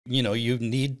You know, you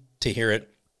need to hear it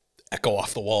echo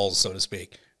off the walls, so to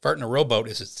speak. Fart in a rowboat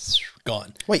is it's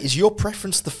gone. Wait, is your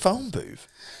preference the phone booth?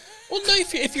 Well, no,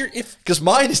 if Because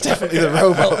mine is definitely the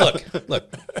rowboat. Well,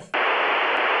 look.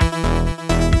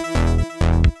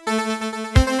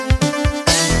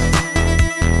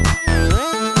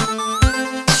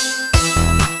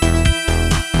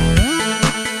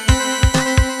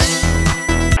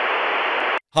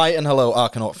 Hi and hello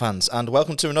Arcanaut fans, and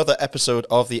welcome to another episode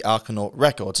of the Arcanaut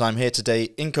Records. I'm here today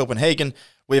in Copenhagen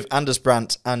with Anders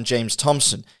Brandt and James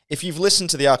Thompson. If you've listened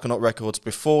to the Arcanaut Records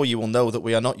before, you will know that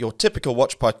we are not your typical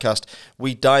watch podcast.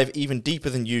 We dive even deeper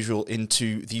than usual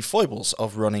into the foibles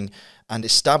of running and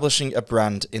establishing a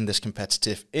brand in this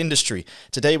competitive industry.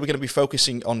 Today we're going to be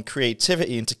focusing on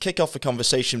creativity, and to kick off the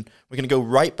conversation, we're going to go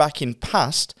right back in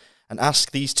past and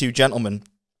ask these two gentlemen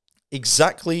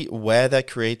exactly where their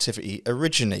creativity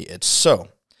originated. So,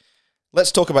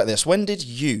 let's talk about this. When did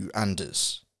you,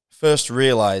 Anders, first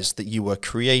realize that you were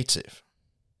creative?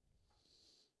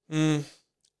 I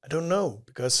don't know,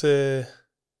 because I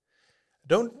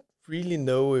don't really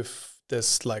know if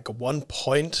there's like a one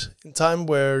point in time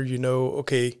where, you know,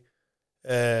 okay,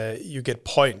 you get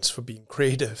points for being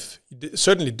creative. You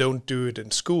certainly don't do it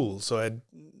in school, so I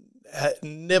had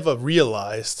never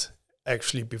realized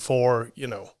actually before, you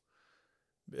know,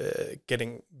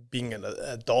 being an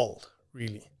adult,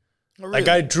 really. Oh, really. Like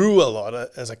I drew a lot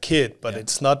as a kid, but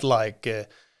it's not like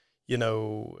you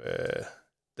know,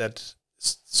 that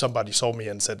somebody saw me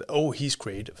and said, "Oh, he's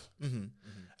creative." Mm-hmm,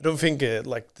 mm-hmm. I don't think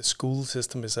like the school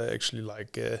system is actually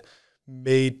like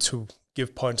made to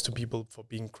give points to people for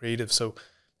being creative. So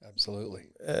Absolutely.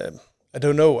 I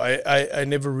don't know. I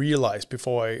never realized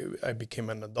before I became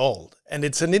an adult, and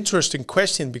it's an interesting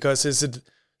question because is it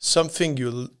something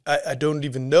I don't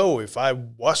even know if I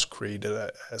was creative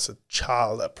as a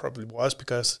child. I probably was,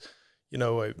 because, you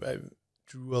know, I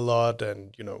drew a lot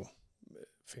and, you know,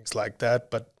 things like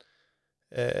that. But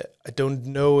I don't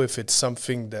know if it's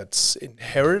something that's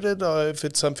inherited or if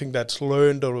it's something that's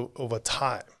learned over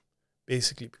time,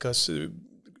 basically, because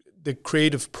the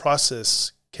creative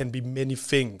process can be many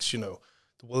things, you know,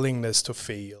 the willingness to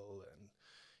fail and,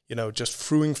 you know, just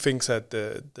throwing things at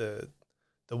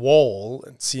the wall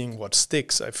and seeing what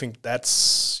sticks. I think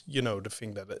that's, you know, the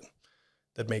thing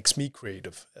that makes me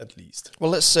creative, at least.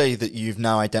 Well, let's say that you've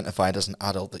now identified as an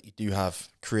adult that you do have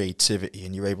creativity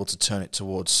and you're able to turn it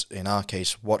towards, in our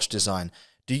case, watch design.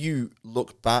 Do you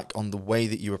look back on the way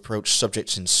that you approach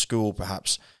subjects in school,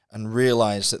 perhaps, and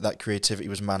realize that that creativity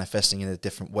was manifesting in a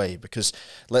different way? Because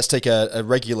let's take a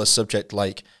regular subject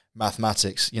like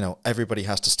mathematics. You know, everybody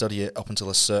has to study it up until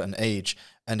a certain age,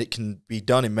 and it can be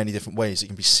done in many different ways. It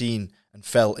can be seen and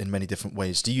felt in many different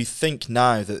ways. Do you think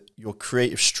now that your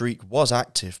creative streak was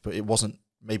active, but it wasn't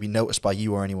maybe noticed by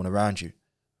you or anyone around you?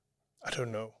 I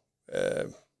don't know.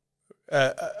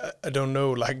 I don't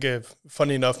know. Like,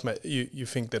 funny enough, you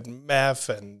think that math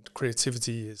and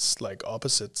creativity is like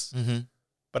opposites,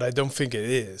 but I don't think it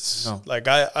is. No. Like,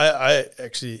 I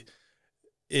actually,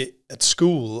 at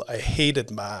school, I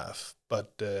hated math,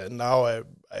 but now I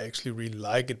actually really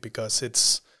like it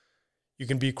because you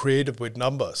can be creative with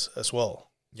numbers as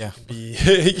well. Yeah.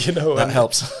 You know, that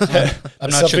helps. I'm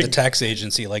not sure the tax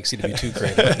agency likes you to be too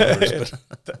creative with numbers,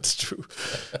 but that's true.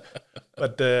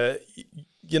 But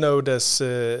you know,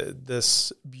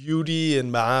 there's beauty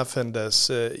in math, and there's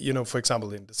you know, for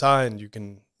example, in design, you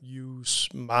can use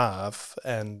math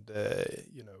and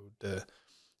you know,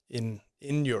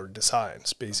 in your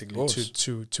designs, basically,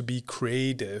 to be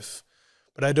creative.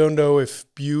 But I don't know if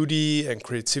beauty and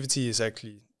creativity is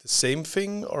actually the same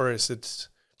thing, or is it?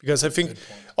 Because I think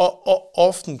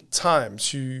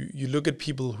oftentimes you look at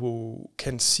people who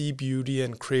can see beauty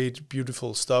and create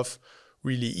beautiful stuff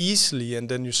really easily, and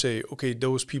then you say, okay,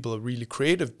 those people are really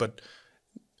creative. But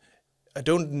I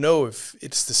don't know if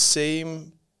it's the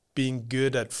same being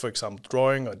good at, for example,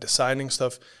 drawing or designing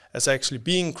stuff as actually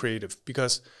being creative,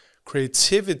 because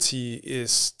creativity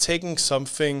is taking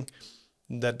something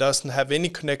that doesn't have any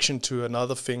connection to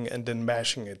another thing and then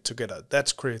mashing it together.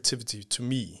 That's creativity to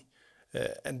me.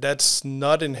 And that's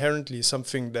not inherently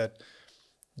something that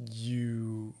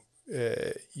you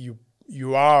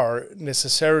are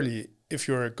necessarily. If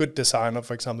you're a good designer,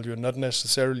 for example, you're not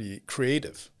necessarily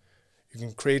creative. You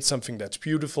can create something that's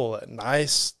beautiful and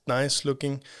nice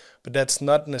looking, but that's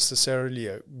not necessarily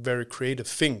a very creative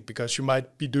thing, because you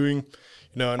might be doing,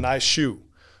 you know, a nice shoe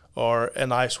or a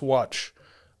nice watch,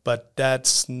 but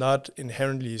that's not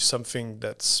inherently something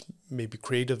that's maybe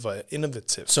creative or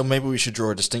innovative. So maybe we should draw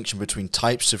a distinction between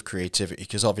types of creativity,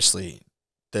 because obviously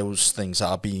those things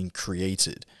are being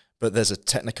created, but there's a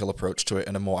technical approach to it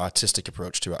and a more artistic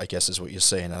approach to it, I guess, is what you're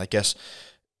saying. And I guess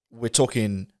we're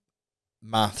talking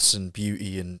maths and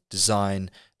beauty and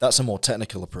design. That's a more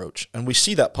technical approach. And we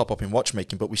see that pop up in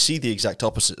watchmaking, but we see the exact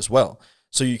opposite as well.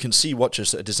 So you can see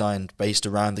watches that are designed based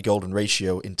around the golden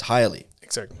ratio entirely.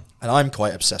 Exactly. And I'm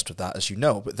quite obsessed with that, as you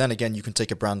know. But then again, you can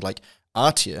take a brand like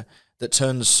Artia that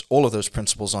turns all of those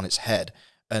principles on its head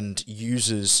and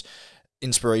uses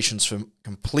inspirations from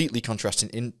completely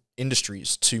contrasting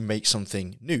industries to make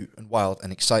something new and wild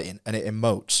and exciting. And it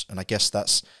emotes. And I guess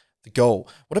that's the goal.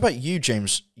 What about you,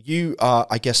 James? You are,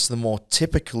 I guess, the more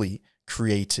typically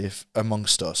creative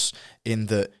amongst us in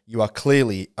that you are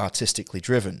clearly artistically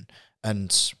driven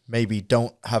and maybe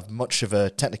don't have much of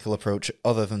a technical approach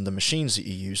other than the machines that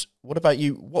you use. What about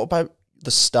you? What about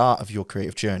the start of your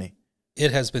creative journey?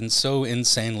 It has been so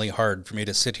insanely hard for me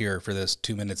to sit here for this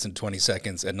 2 minutes and 20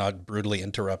 seconds and not brutally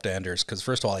interrupt Anders, because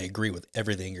first of all, I agree with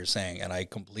everything you're saying, and I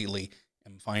completely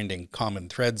am finding common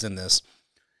threads in this,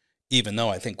 even though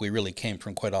I think we really came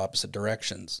from quite opposite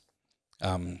directions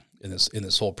in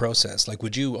this whole process. Like,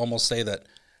 would you almost say that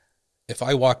if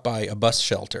I walk by a bus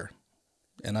shelter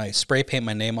and I spray paint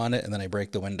my name on it and then I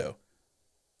break the window,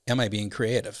 am I being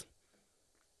creative?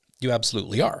 You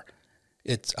absolutely are.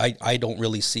 I don't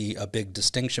really see a big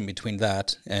distinction between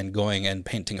that and going and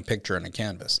painting a picture on a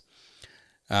canvas.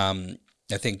 I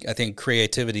think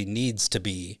creativity needs to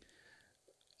be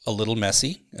a little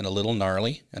messy and a little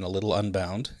gnarly and a little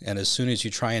unbound. And as soon as you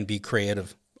try and be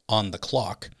creative on the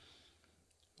clock,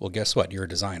 well, guess what? You're a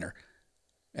designer.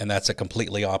 And that's a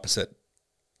completely opposite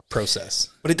process.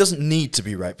 But it doesn't need to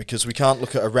be, right? Because we can't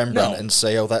look at a Rembrandt and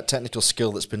say, oh, that technical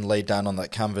skill that's been laid down on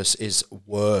that canvas is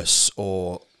worse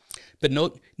or... But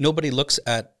nobody looks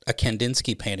at a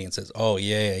Kandinsky painting and says, oh,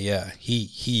 yeah, he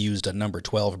used a number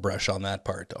 12 brush on that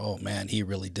part. Oh, man, he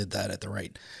really did that at the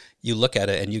right. You look at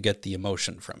it and you get the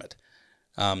emotion from it.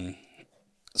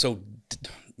 So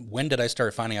when did I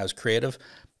start finding I was creative?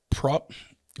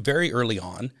 Very early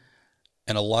on,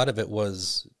 and a lot of it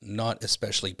was not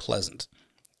especially pleasant,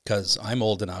 because I'm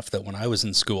old enough that when I was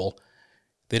in school,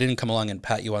 they didn't come along and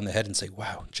pat you on the head and say,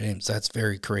 wow, James, that's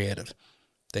very creative.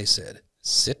 They said,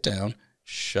 sit down,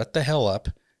 shut the hell up.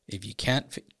 If you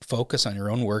can't focus on your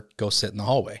own work, go sit in the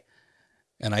hallway.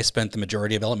 And I spent the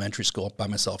majority of elementary school by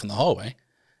myself in the hallway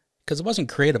because it wasn't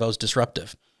creative, I was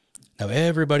disruptive. Now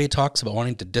everybody talks about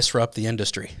wanting to disrupt the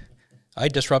industry. I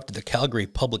disrupted the Calgary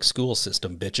public school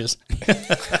system, bitches.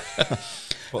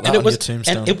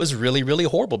 And it was really, really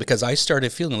horrible because I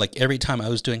started feeling like every time I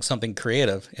was doing something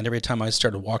creative and every time I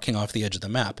started walking off the edge of the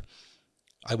map,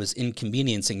 I was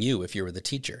inconveniencing you if you were the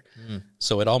teacher.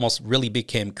 So it almost really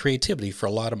became creativity for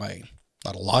not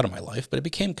a lot of my life, but it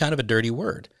became kind of a dirty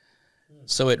word.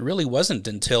 So it really wasn't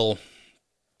until,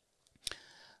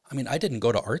 I didn't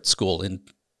go to art school. In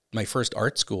my first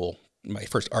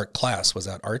art class was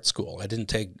at art school. I didn't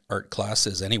take art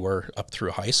classes anywhere up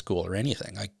through high school or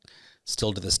anything. I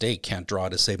still to this day can't draw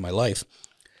to save my life.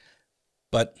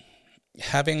 But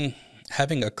having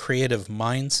a creative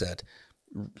mindset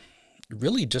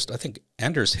really just, I think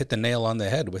Anders hit the nail on the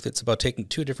head with it's about taking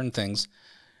two different things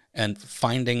and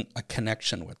finding a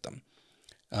connection with them.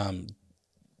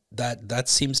 That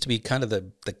seems to be kind of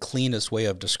the cleanest way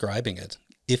of describing it,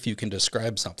 if you can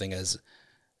describe something as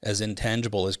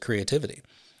intangible as creativity.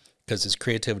 Because is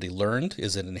creativity learned?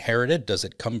 Is it inherited? Does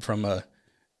it come from a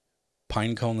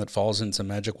pine cone that falls in some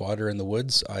magic water in the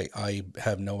woods? I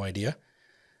have no idea.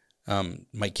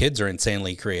 My kids are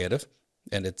insanely creative,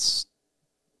 and it's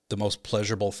the most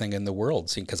pleasurable thing in the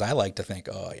world. Because I like to think,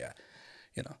 oh yeah,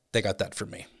 they got that from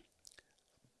me.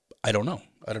 I don't know.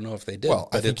 I don't know if they did. Well,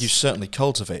 I think you certainly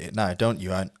cultivate it now, don't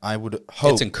you? I would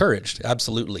hope it's encouraged.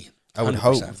 Absolutely. 100%. I would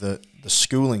hope that the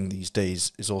schooling these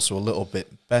days is also a little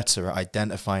bit better at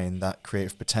identifying that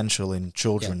creative potential in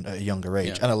children at a younger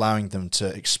age and allowing them to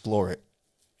explore it.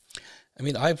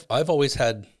 I've always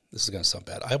had, this is going to sound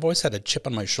bad, I've always had a chip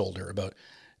on my shoulder about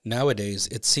nowadays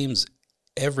it seems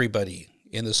everybody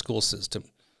in the school system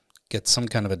gets some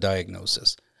kind of a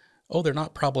diagnosis. Oh, they're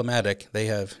not problematic, they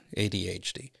have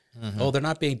ADHD. Oh, they're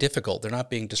not being difficult, they're not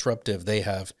being disruptive, they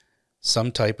have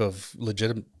some type of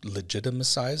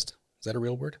legitimized. Is that a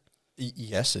real word?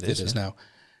 Yes, it is. It is now.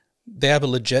 They have a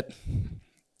legit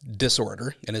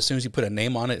disorder, and as soon as you put a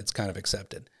name on it, it's kind of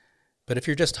accepted. But if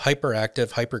you're just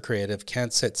hyperactive, hyper-creative,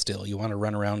 can't sit still, you want to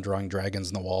run around drawing dragons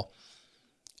on the wall,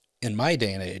 in my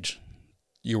day and age,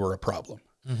 you were a problem.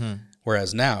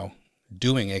 Whereas now,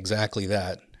 doing exactly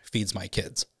that feeds my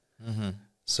kids.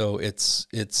 So it's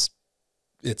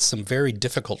some very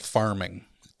difficult farming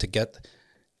to get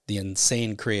the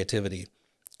insane creativity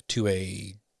to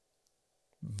a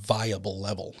viable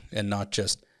level and not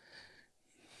just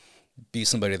be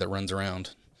somebody that runs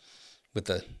around with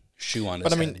a shoe on his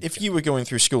But I mean, head. if you were going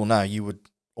through school now, you would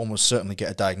almost certainly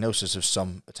get a diagnosis of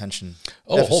some attention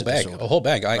a whole deficit bag, disorder. a whole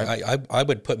bag. right? I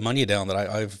would put money down that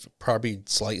I've probably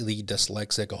slightly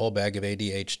dyslexic, a whole bag of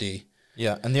ADHD.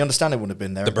 Yeah, and the understanding wouldn't have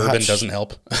been there. The bourbon doesn't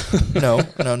help.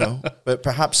 No. But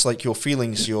perhaps like your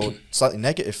feelings, your slightly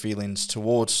negative feelings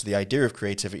towards the idea of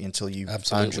creativity until you found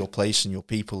Absolutely. your place and your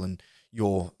people and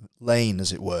your lane,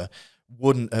 as it were,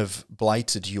 wouldn't have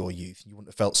blighted your youth. You wouldn't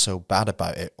have felt so bad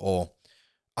about it or,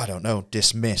 I don't know,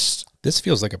 dismissed. This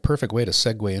feels like a perfect way to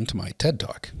segue into my TED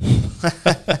Talk.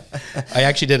 I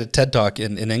actually did a TED Talk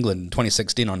in England in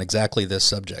 2016 on exactly this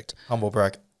subject. Humble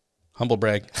brag. Humble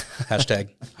brag, hashtag,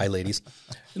 hi ladies.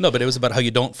 No, but it was about how you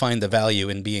don't find the value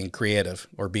in being creative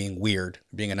or being weird,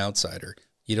 being an outsider.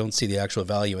 You don't see the actual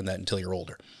value in that until you're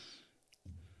older.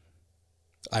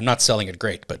 I'm not selling it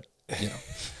great, but, you know.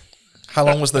 How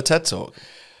long was the TED Talk?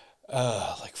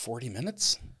 Like 40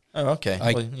 minutes. Oh, okay.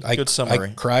 I Good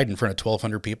summary. I cried in front of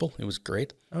 1,200 people. It was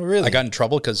great. Oh, really? I got in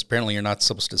trouble because apparently you're not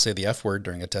supposed to say the F word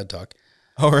during a TED Talk.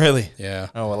 Oh, really? Yeah.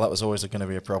 Oh, well, that was always going to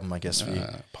be a problem, I guess, for you.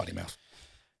 Potty mouth.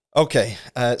 Okay,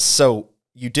 so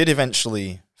you did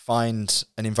eventually find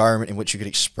an environment in which you could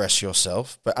express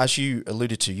yourself, but as you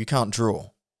alluded to, you can't draw.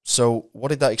 So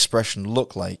what did that expression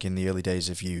look like in the early days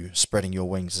of you spreading your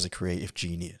wings as a creative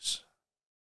genius?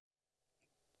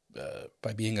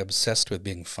 By being obsessed with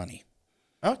being funny.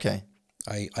 Okay.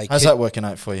 I How's that working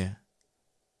out for you?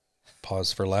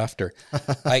 Pause for laughter.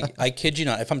 I kid you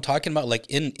not. If I'm talking about like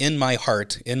in my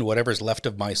heart, in whatever's left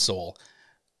of my soul,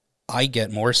 I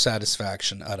get more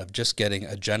satisfaction out of just getting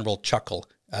a general chuckle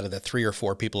out of the 3 or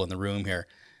 4 people in the room here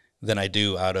than I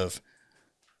do out of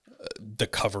the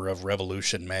cover of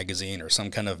Revolution magazine or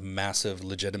some kind of massive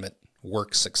legitimate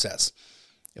work success.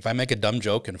 If I make a dumb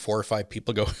joke and 4 or 5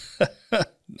 people go,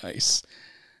 nice,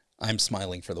 I'm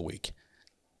smiling for the week.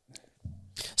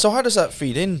 So how does that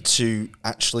feed into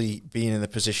actually being in the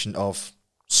position of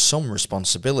some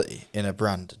responsibility in a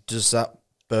brand? Does that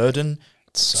burden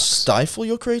stifle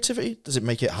your creativity? Does it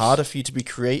make it harder for you to be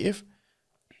creative?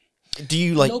 Do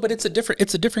you like... No, but it's a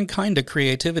different kind of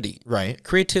creativity. Right.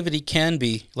 Creativity can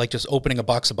be like just opening a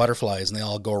box of butterflies and they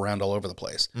all go around all over the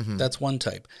place. Mm-hmm. That's one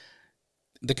type.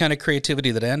 The kind of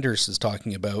creativity that Anders is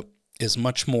talking about is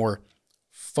much more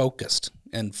focused,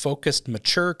 and focused,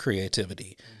 mature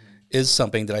creativity is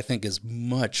something that I think is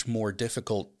much more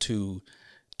difficult to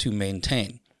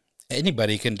maintain.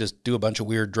 Anybody can just do a bunch of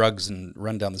weird drugs and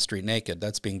run down the street naked.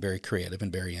 That's being very creative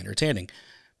and very entertaining.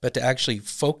 But to actually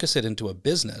focus it into a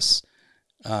business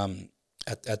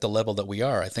at the level that we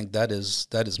are, I think that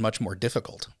is much more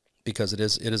difficult because it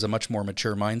is a much more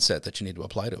mature mindset that you need to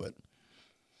apply to it,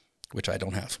 which I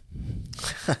don't have.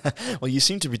 Well, you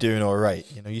seem to be doing all right.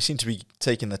 You know, you seem to be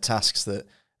taking the tasks that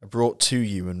are brought to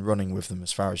you and running with them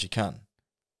as far as you can.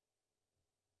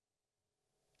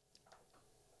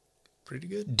 Pretty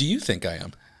good. Do you think I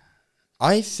am?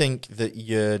 I think that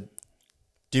you're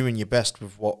doing your best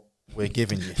with what we're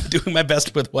giving you. Doing my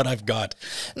best with what I've got.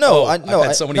 No, I've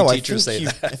had so many teachers say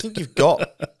that. I think you've got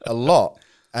a lot,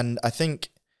 and I think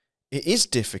it is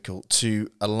difficult to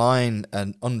align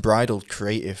an unbridled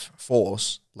creative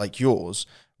force like yours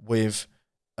with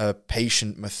a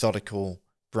patient, methodical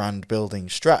brand building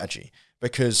strategy,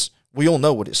 because we all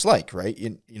know what it's like, right?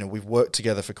 You know, we've worked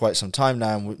together for quite some time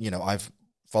now, and you know, I've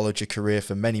followed your career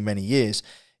for many, many years.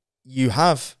 You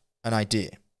have an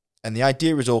idea, and the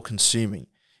idea is all consuming.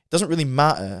 It doesn't really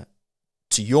matter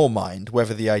to your mind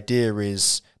whether the idea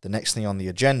is the next thing on the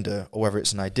agenda or whether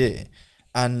it's an idea.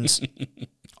 And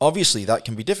obviously that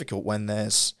can be difficult when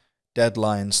there's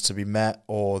deadlines to be met,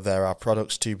 or there are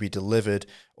products to be delivered,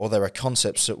 or there are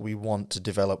concepts that we want to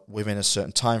develop within a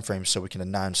certain time frame so we can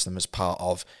announce them as part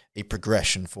of a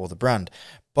progression for the brand.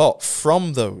 But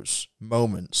from those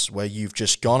moments where you've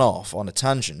just gone off on a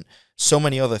tangent, so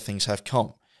many other things have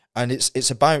come. And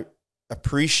it's about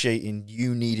appreciating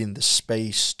you needing the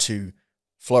space to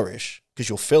flourish, because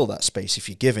you'll fill that space if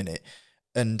you're given it.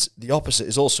 And the opposite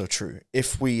is also true.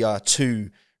 If we are too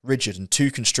rigid and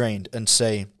too constrained and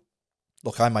say,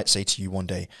 look, I might say to you one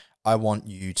day, I want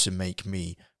you to make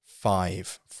me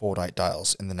 5 Fordite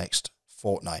dials in the next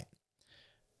fortnight.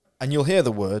 And you'll hear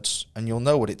the words and you'll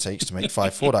know what it takes to make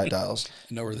 5 Fordite dials.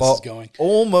 I know where this is going.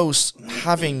 Almost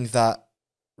having that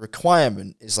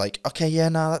requirement is like, okay, yeah,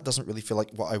 no, that doesn't really feel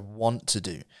like what I want to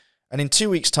do. And in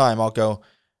 2 weeks' time, I'll go,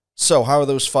 so how are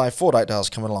those 5 Fordite dials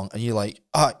coming along? And you're like,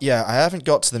 yeah, I haven't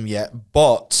got to them yet,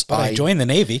 but I joined the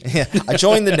Navy. Yeah, I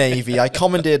joined the Navy, I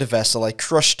commandeered a vessel, I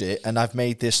crushed it, and I've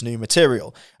made this new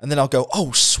material. And then I'll go,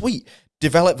 oh, sweet,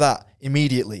 develop that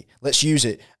immediately. Let's use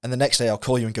it. And the next day I'll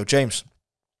call you and go, James,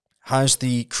 how's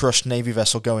the crushed Navy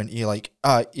vessel going? You're like,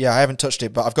 yeah, I haven't touched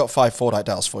it, but I've got 5 4-dice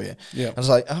dials for you. Yeah. I was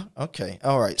like, oh, okay,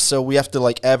 all right. So we have to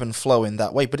like ebb and flow in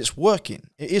that way, but it's working.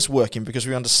 It is working because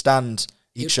we understand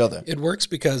each other. It works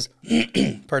because,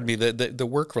 pardon me, the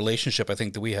work relationship I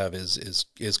think that we have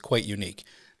is quite unique.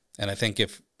 And I think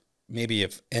if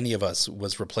any of us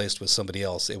was replaced with somebody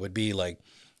else, it would be like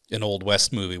an Old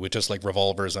West movie with just like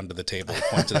revolvers under the table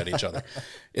pointed at each other.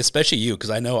 Especially you,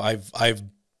 because I know I've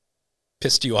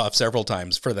pissed you off several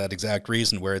times for that exact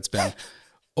reason, where it's been,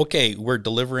 okay, we're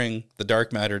delivering the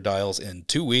dark matter dials in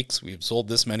 2 weeks. We've sold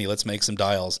this many. Let's make some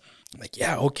dials. I'm like,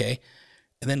 yeah, okay.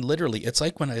 And then literally, it's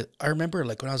like when I remember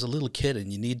like when I was a little kid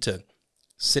and you need to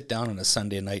sit down on a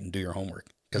Sunday night and do your homework,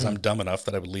 because I'm dumb enough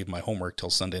that I would leave my homework till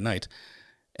Sunday night.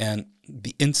 And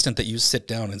the instant that you sit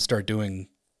down and start doing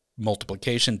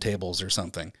multiplication tables or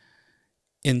something,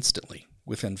 instantly,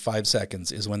 within 5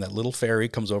 seconds, is when that little fairy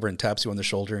comes over and taps you on the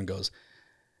shoulder and goes,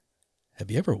 have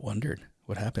you ever wondered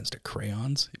what happens to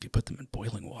crayons if you put them in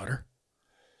boiling water?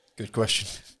 Good question.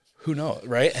 Who knows,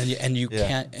 right? And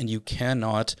you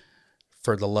cannot,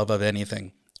 for the love of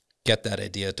anything, get that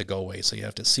idea to go away. So you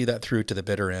have to see that through to the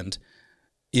bitter end,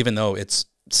 even though it's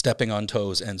stepping on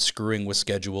toes and screwing with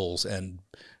schedules and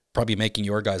probably making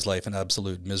your guys' life an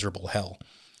absolute miserable hell.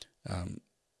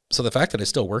 So the fact that I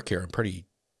still work here, I'm pretty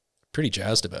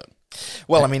jazzed about.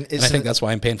 Well, I mean, I think that's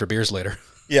why I'm paying for beers later.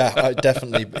 Yeah,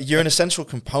 definitely. You're an essential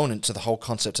component to the whole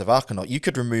concept of Arcanaut. You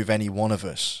could remove any one of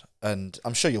us, and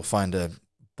I'm sure you'll find a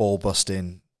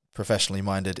ball-busting, professionally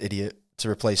minded idiot to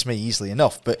replace me easily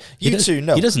enough. But you two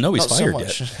know. He doesn't know he's fired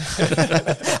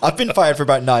yet. I've been fired for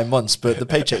about 9 months, but the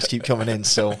paychecks keep coming in.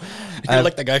 So you're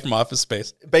like the guy from Office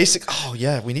Space. Oh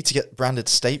yeah, we need to get branded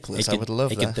staplers. I would love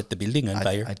that. He can set the building on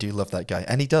fire. I do love that guy,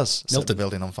 and he does set the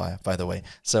building on fire, by the way.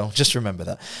 So just remember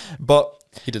that. But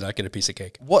he did not get a piece of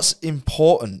cake. What's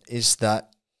important is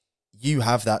that you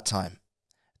have that time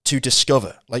to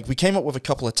discover. Like, we came up with a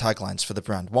couple of taglines for the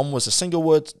brand. One was a single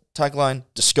word tagline,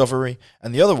 discovery,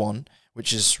 and the other one,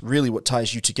 which is really what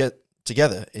ties you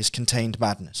together, is contained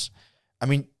madness. I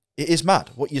mean, it is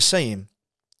mad. What you're saying,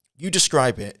 you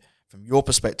describe it from your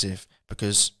perspective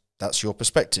because that's your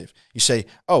perspective. You say,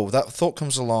 oh, that thought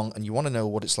comes along and you want to know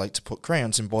what it's like to put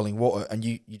crayons in boiling water, and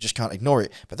you just can't ignore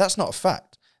it. But that's not a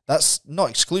fact. That's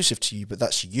not exclusive to you, but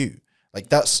that's you. Like,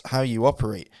 that's how you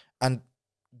operate. And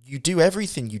you do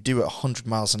everything you do at 100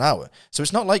 miles an hour. So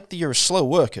it's not like that you're a slow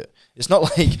worker. It's not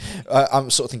like I'm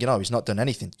sort of thinking, oh, he's not done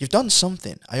anything. You've done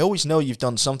something. I always know you've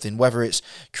done something, whether it's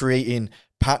creating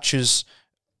patches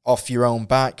off your own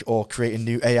back or creating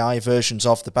new AI versions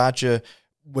of the Badger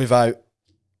without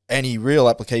any real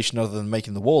application other than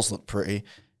making the walls look pretty.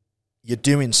 You're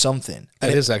doing something.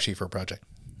 It is actually for a project.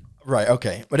 Right,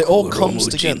 okay. But it all comes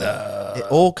together. It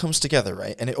all comes together,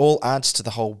 right? And it all adds to the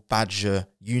whole Badger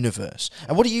universe.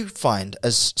 And what do you find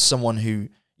as someone who,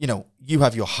 you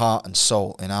have your heart and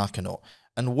soul in Arcanaut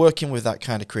and working with that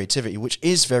kind of creativity, which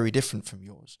is very different from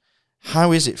yours?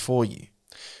 How is it for you?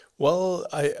 Well,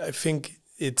 I think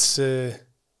it's,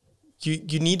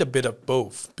 you need a bit of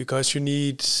both, because you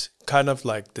need kind of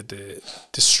like the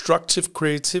destructive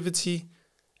creativity,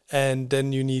 and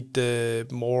then you need the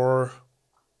more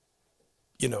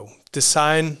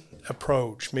design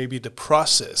approach, maybe the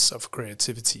process of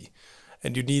creativity,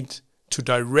 and you need to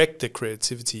direct the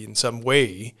creativity in some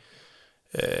way.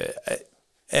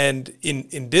 And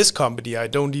in this company, I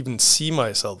don't even see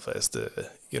myself as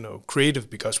the creative,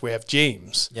 because we have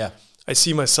James. Yeah, I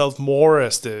see myself more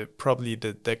as probably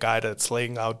the guy that's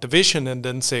laying out the vision and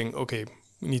then saying, okay,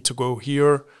 we need to go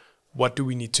here. What do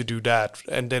we need to do that?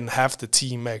 And then have the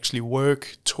team actually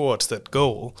work towards that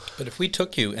goal. But if we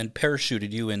took you and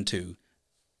parachuted you into,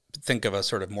 think of a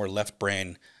sort of more left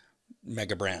brain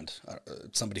mega brand,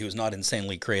 somebody who's not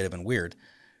insanely creative and weird,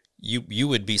 you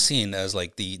would be seen as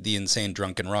like the insane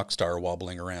drunken rock star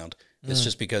wobbling around. It's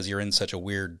just because you're in such a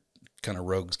weird kind of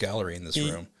rogues gallery in this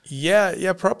room.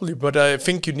 Yeah, probably. But I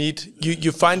think you need,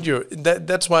 you find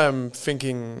that's why I'm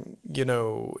thinking,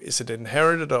 is it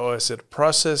inherited or is it a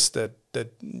process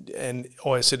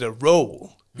or is it a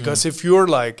role? Because if you're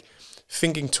like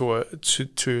thinking to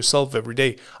yourself every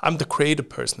day, I'm the creative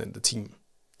person in the team,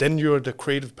 then you're the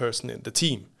creative person in the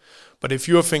team. But if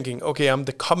you're thinking, okay, I'm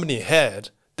the company head,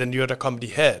 then you're the company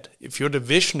head. If you're the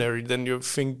visionary, then you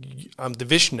think I'm the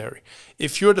visionary.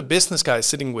 If you're the business guy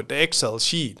sitting with the Excel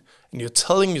sheet and you're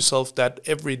telling yourself that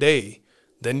every day,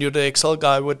 then you're the Excel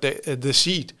guy with the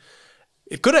sheet.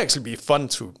 It could actually be fun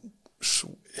to,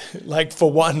 like,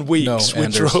 for 1 week,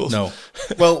 switch roles. No.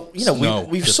 Well,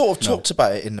 we've sort of talked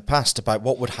about it in the past, about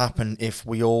what would happen if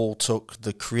we all took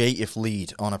the creative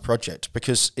lead on a project,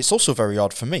 because it's also very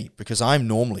odd for me, because I'm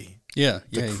normally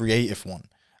the creative one.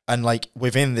 And like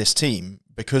within this team,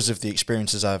 because of the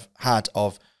experiences I've had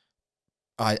of,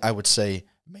 I would say,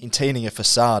 maintaining a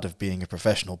facade of being a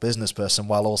professional business person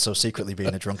while also secretly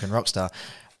being a drunken rock star,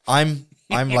 I'm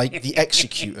like the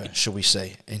executor, shall we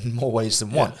say, in more ways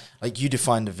than one. Like you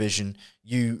define the vision,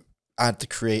 you add the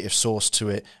creative source to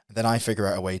it, and then I figure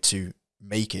out a way to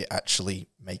make it actually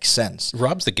make sense.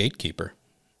 Rob's the gatekeeper.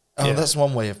 Oh, that's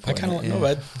one way of putting it. I kind of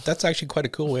know. That's actually quite a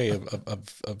cool way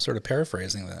of sort of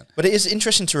paraphrasing that. But it is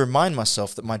interesting to remind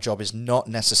myself that my job is not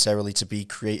necessarily to be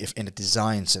creative in a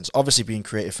design sense. Obviously, being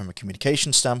creative from a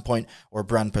communication standpoint or a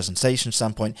brand presentation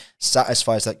standpoint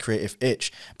satisfies that creative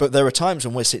itch. But there are times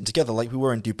when we're sitting together, like we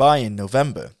were in Dubai in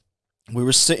November. We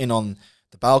were sitting on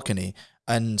the balcony,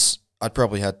 and I'd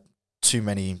probably had too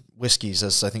many whiskeys,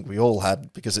 as I think we all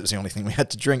had, because it was the only thing we had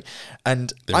to drink.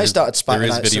 And I started spouting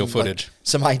out video footage,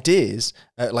 some ideas,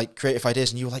 like creative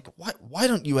ideas, and you were like, why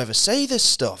don't you ever say this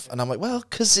stuff? And I'm like, well,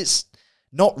 because it's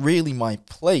not really my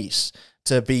place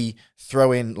to be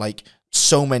throwing like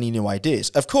so many new ideas.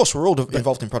 Of course, we're all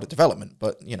involved in product development,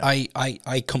 but you know.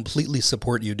 I completely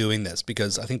support you doing this,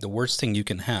 because I think the worst thing you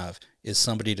can have is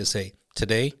somebody to say,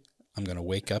 today I'm going to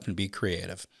wake up and be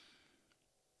creative.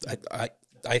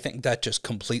 I think that just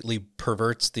completely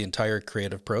perverts the entire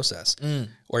creative process.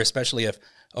 Or especially if,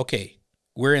 okay,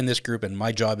 we're in this group and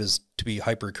my job is to be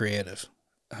hyper creative.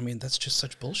 I mean, that's just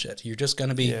such bullshit. You're just going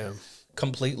to be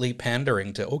completely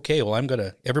pandering to, okay, well,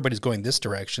 everybody's going this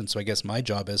direction, so I guess my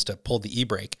job is to pull the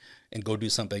e-brake and go do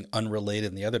something unrelated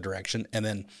in the other direction. And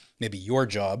then maybe your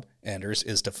job, Anders,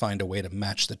 is to find a way to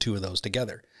match the two of those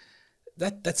together.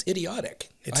 That's idiotic.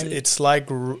 It's like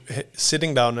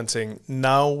sitting down and saying,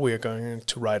 now we're going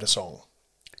to write a song.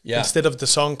 Yeah. Instead of the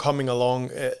song coming along,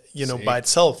 by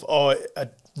itself, or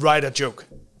write a joke.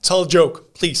 Tell a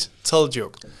joke, please. Tell a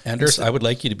joke. Anders, I would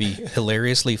like you to be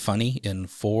hilariously funny in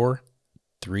 4,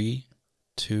 3,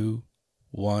 2,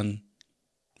 1.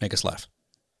 Make us laugh.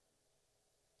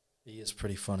 He is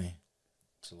pretty funny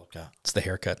to look at. It's the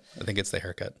haircut. I think it's the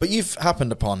haircut. But you've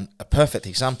happened upon a perfect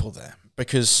example there,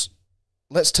 because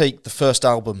let's take the first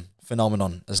album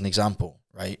phenomenon as an example,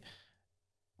 right?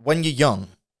 When you're young,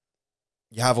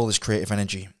 you have all this creative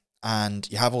energy and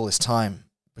you have all this time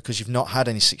because you've not had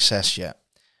any success yet.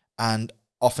 And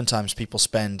oftentimes people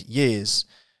spend years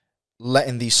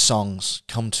letting these songs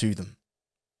come to them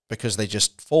because they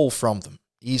just fall from them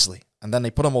easily. And then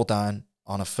they put them all down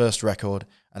on a first record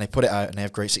and they put it out and they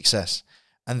have great success.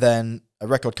 And then a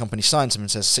record company signs them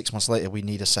and says 6 months later, we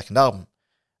need a second album.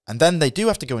 And then they do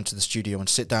have to go into the studio and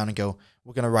sit down and go,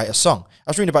 we're going to write a song. I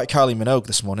was reading about Kylie Minogue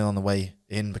this morning on the way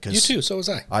in, because... You too, so was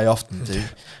I. I often do.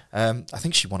 I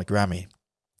think she won a Grammy.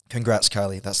 Congrats,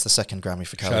 Kylie. That's the second Grammy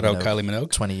for Kylie Minogue. Shout out Kylie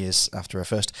Minogue. 20 years after her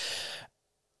first.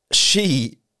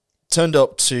 She turned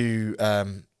up to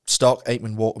Stock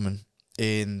Aitken Waterman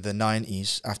in the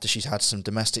 90s after she's had some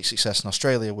domestic success in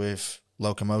Australia with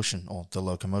Locomotion, or The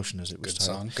Locomotion as it was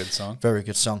titled. Good song. Very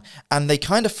good song. And they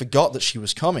kind of forgot that she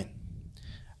was coming.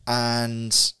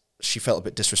 And she felt a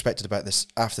bit disrespected about this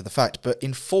after the fact. But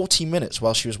in 40 minutes,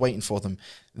 while she was waiting for them,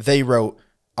 they wrote,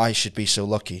 I Should Be So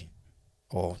Lucky,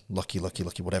 or Lucky, Lucky,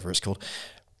 Lucky, whatever it's called.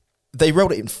 They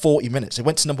wrote it in 40 minutes. It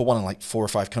went to number 1 in like 4 or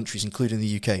 5 countries, including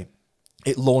the UK.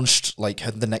 It launched like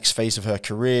the next phase of her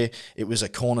career. It was a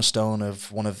cornerstone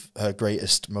of one of her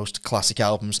greatest, most classic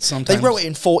albums. They wrote it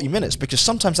in 40 minutes because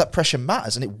sometimes that pressure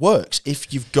matters and it works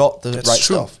if you've got the right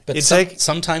stuff. But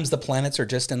sometimes the planets are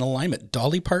just in alignment.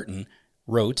 Dolly Parton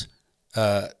wrote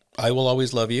I Will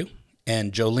Always Love You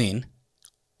and Jolene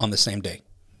on the same day.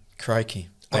 Crikey.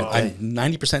 I'm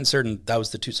 90% certain that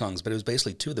was the 2 songs, but it was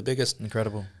basically 2 of the biggest,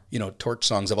 incredible, torch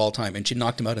songs of all time, and she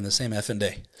knocked them out in the same effing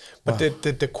day. But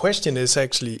the question is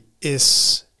actually,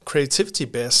 is creativity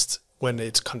best when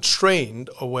it's constrained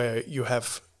or where you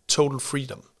have total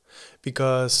freedom?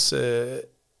 Because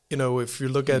if you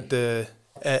look at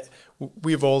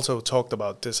we've also talked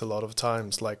about this a lot of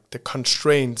times, like the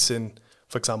constraints in,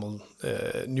 for example,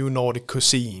 New Nordic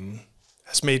Cuisine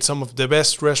has made some of the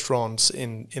best restaurants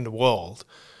in the world.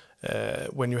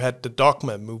 When you had the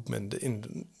dogma movement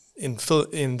in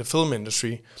the film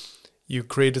industry, you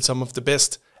created some of the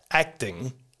best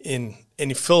acting in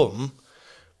any film.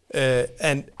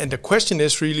 And the question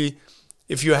is really,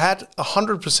 if you had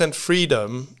 100%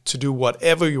 freedom to do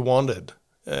whatever you wanted,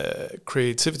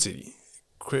 creatively,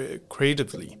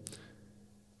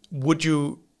 would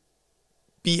you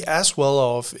be as well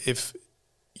off if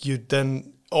you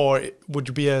then, or would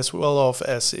you be as well off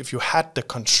as if you had the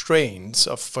constraints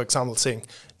of, for example, saying,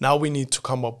 now we need to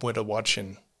come up with a watch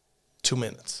in 2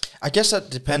 minutes? I guess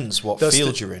that depends what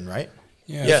field you're in, right?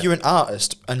 If you're an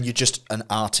artist and you're just an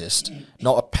artist,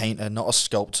 not a painter, not a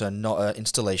sculptor, not an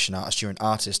installation artist, you're an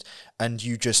artist and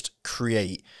you just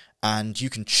create, and you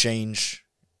can change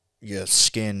your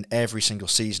skin every single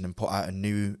season and put out a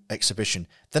new exhibition,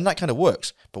 then that kind of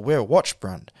works. But we're a watch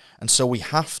brand, and so we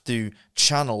have to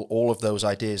channel all of those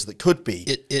ideas that could be.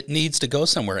 It needs to go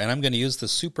somewhere, and I'm going to use the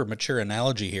super mature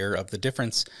analogy here of the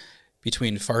difference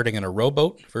between farting in a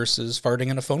rowboat versus farting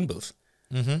in a phone booth.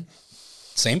 Mm-hmm.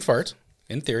 Same fart,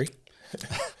 in theory.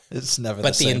 It's never but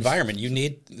the same. environment, you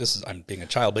need, I'm being a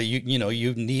child, but you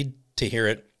need to hear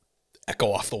it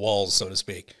echo off the walls, so to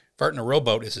speak. Fart in a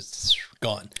rowboat is just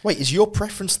gone. Wait, is your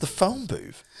preference the phone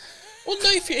booth? Well,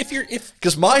 no, if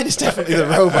because mine is definitely the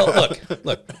rowboat. Well,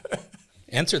 look,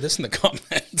 answer this in the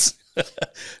comments.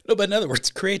 No, but in other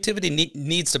words, creativity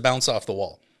needs to bounce off the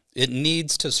wall. It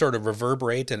needs to sort of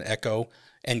reverberate and echo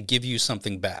and give you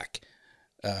something back.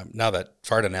 Now that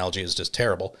fart analogy is just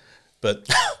terrible, but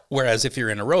whereas if you're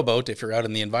in a rowboat, if you're out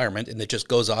in the environment and it just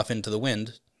goes off into the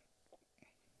wind.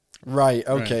 Right,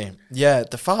 okay. Right. Yeah,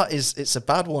 the fart it's a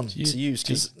bad one to use.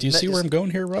 Do you see where I'm going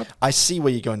here, Rob? I see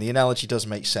where you're going. The analogy does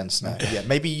make sense now. Yeah,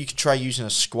 maybe you could try using a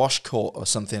squash court or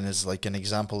something as like an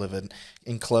example of an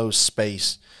enclosed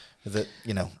space that,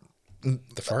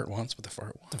 the fart wants what the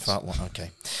fart wants. The fart wants, okay.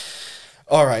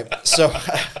 All right, so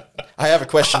I have a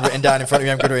question written down in front of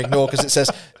me I'm going to ignore because it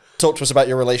says, talk to us about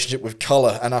your relationship with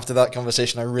colour, and after that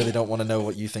conversation I really don't want to know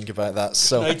what you think about that.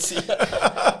 So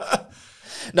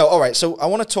no, all right, so I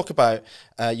want to talk about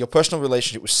your personal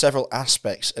relationship with several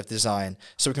aspects of design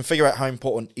so we can figure out how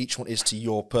important each one is to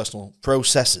your personal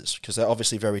processes, because they're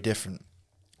obviously very different.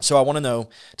 So I want to know,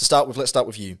 to start with, let's start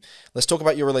with you. Let's talk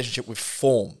about your relationship with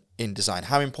form in design.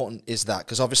 How important is that?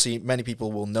 Because obviously many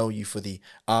people will know you for the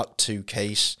Arc 2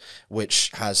 case,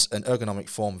 which has an ergonomic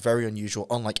form, very unusual,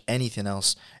 unlike anything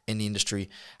else in the industry.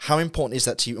 How important is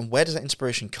that to you, and where does that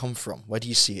inspiration come from? Where do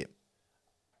you see it?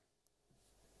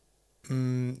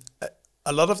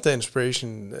 A lot of the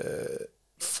inspiration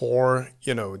for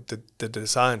the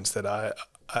designs that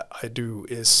I do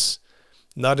is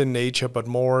not in nature, but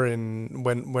more in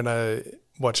when I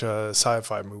watch a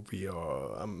sci-fi movie,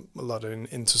 or I'm a lot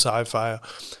into sci-fi,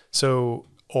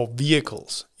 or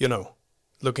vehicles.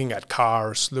 Looking at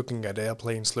cars, looking at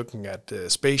airplanes, looking at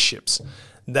spaceships.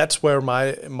 That's where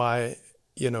my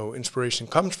inspiration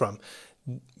comes from.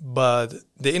 But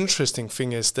the interesting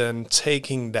thing is then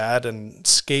taking that and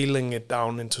scaling it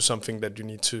down into something that you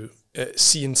need to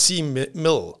CNC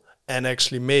mill and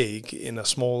actually make in a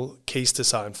small case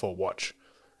design for a watch.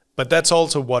 But that's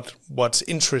also what's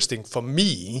interesting for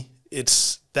me.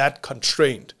 It's that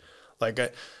constraint. Like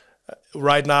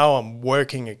right now I'm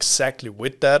working exactly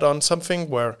with that on something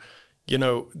where,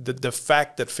 the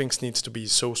fact that things needs to be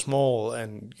so small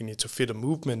and you need to fit a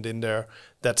movement in there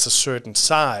that's a certain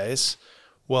size.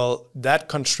 Well, that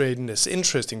constraint is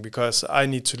interesting because I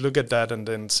need to look at that and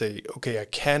then say, okay, I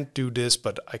can't do this,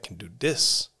 but I can do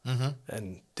this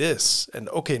and this. And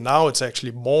okay, now it's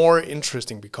actually more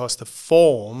interesting because the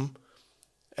form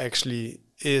actually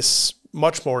is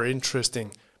much more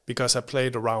interesting because I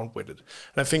played around with it.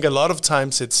 And I think a lot of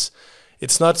times it's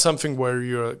not something where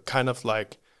you're kind of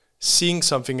like seeing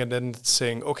something and then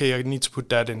saying, okay, I need to put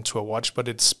that into a watch, but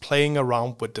it's playing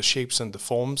around with the shapes and the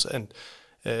forms and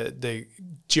the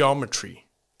geometry.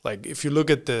 Like if you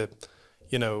look at the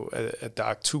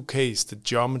Arc 2 case, the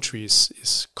geometry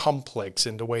is complex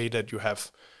in the way that you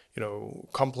have,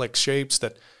 complex shapes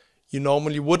that you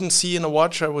normally wouldn't see in a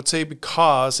watch, I would say,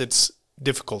 because it's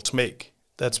difficult to make.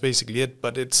 That's basically it.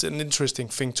 But it's an interesting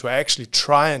thing to actually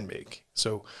try and make.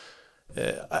 So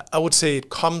I would say it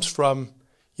comes from,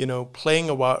 playing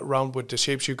around with the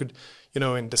shapes. You could,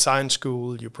 in design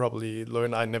school, you probably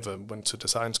learn, I never went to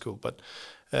design school, but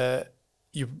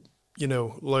you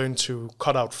learn to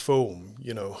cut out foam,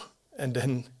 and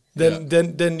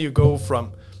then you go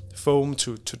from foam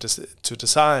to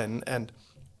design and,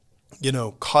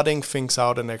 cutting things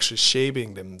out and actually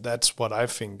shaping them. That's what I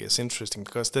think is interesting,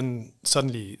 because then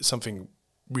suddenly something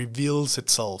reveals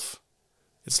itself.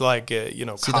 It's like,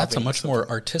 See, that's a much more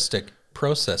artistic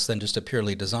process than just a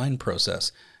purely design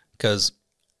process, because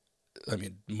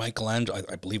Michelangelo,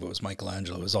 I believe it was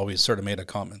Michelangelo, has always sort of made a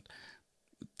comment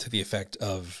to the effect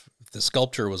of the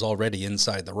sculpture was already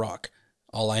inside the rock.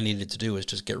 All I needed to do was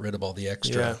just get rid of all the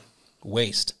extra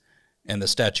waste, and the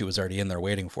statue was already in there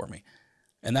waiting for me.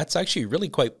 And that's actually really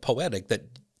quite poetic that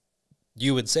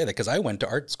you would say that, because I went to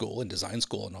art school and design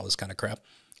school and all this kind of crap.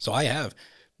 So I have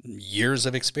years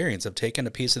of experience of taking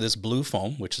a piece of this blue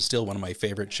foam, which is still one of my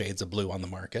favorite shades of blue on the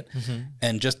market,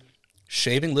 and just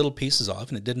shaving little pieces off,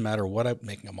 and it didn't matter what I'm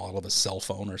making, a model of a cell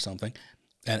phone or something,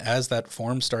 And as that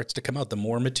form starts to come out, the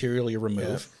more material you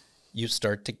remove, you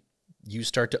start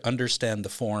to understand the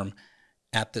form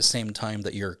at the same time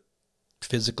that you're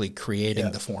physically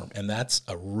creating the form. And that's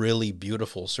a really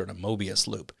beautiful sort of Mobius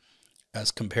loop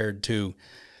as compared to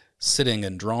sitting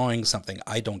and drawing something.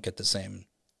 I don't get the same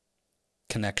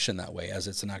connection that way as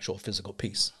it's an actual physical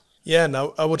piece. Yeah,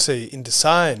 now I would say in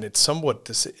design, it's somewhat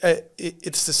the same.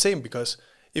 It's the same because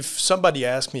if somebody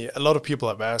asks me, a lot of people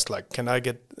have asked, like, can I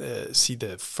see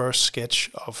the first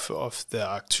sketch of the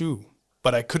Arc 2?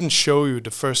 But I couldn't show you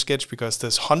the first sketch because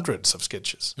there's hundreds of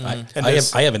sketches.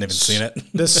 Mm-hmm. I haven't even seen it.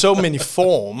 There's so many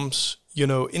forms,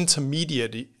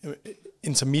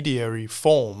 intermediary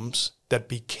forms that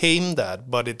became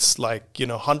that, but it's like,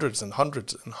 hundreds and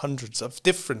hundreds and hundreds of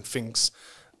different things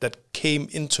that came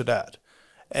into that.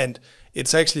 And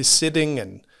it's actually sitting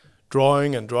and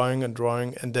drawing and drawing and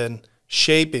drawing and then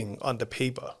shaping on the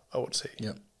paper, I would say.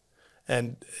 Yeah.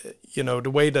 And,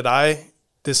 the way that I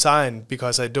design,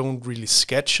 because I don't really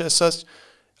sketch as such,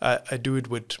 I do it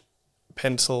with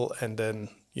pencil and then,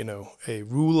 a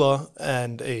ruler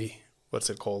and what's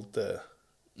it called? The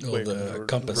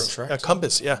compass. A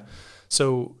compass, yeah.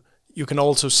 So you can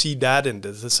also see that in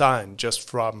the design just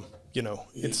from,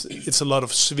 it's a lot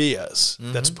of spheres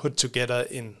that's put together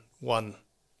in one,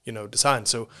 design.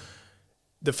 So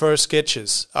the first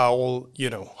sketches are all,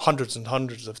 hundreds and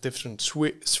hundreds of different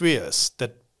spheres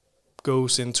that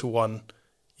goes into one,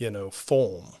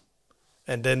 form.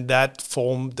 And then that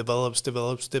form develops,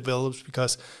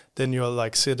 because then you're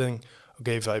like sitting,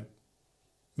 okay, if I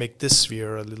make this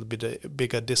sphere a little bit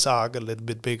bigger, this arc a little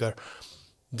bit bigger,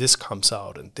 this comes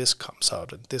out and this comes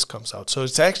out and this comes out. So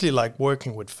it's actually like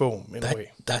working with foam in a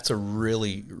way. That's a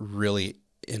really, really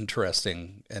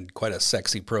interesting and quite a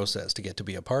sexy process to get to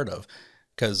be a part of.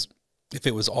 Because if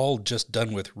it was all just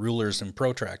done with rulers and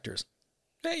protractors,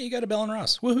 hey, you got a Bell and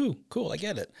Ross. Woohoo, cool, I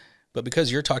get it. But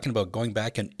because you're talking about going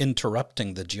back and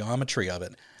interrupting the geometry of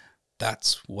it,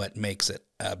 that's what makes it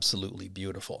absolutely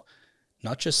beautiful.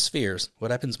 Not just spheres.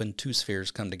 What happens when two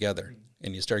spheres come together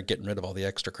and you start getting rid of all the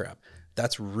extra crap?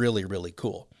 That's really, really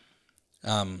cool.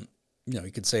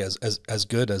 You could say as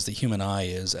good as the human eye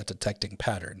is at detecting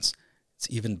patterns, it's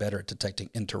even better at detecting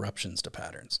interruptions to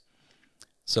patterns.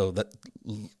 So that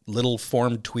little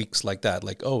form tweaks like that,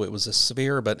 like, oh, it was a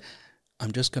sphere, but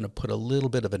I'm just going to put a little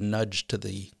bit of a nudge to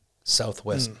the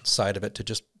southwest side of it to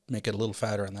just make it a little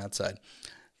fatter on that side.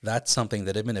 That's something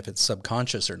that even if it's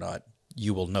subconscious or not,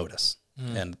 you will notice.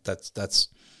 And that's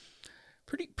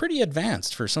pretty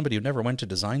advanced for somebody who never went to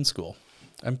design school.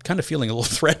 I'm kind of feeling a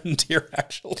little threatened here,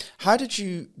 actually. How did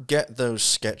you get those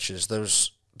sketches,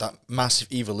 that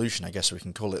massive evolution, I guess we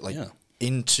can call it,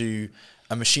 into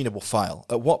a machinable file?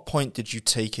 At what point did you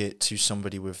take it to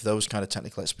somebody with those kind of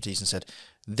technical expertise and said,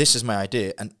 this is my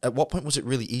idea? And at what point was it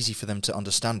really easy for them to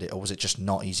understand it, or was it just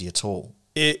not easy at all?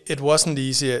 It wasn't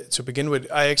easy to begin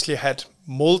with. I actually had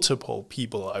multiple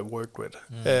people I worked with.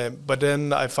 But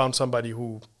then I found somebody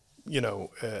who, who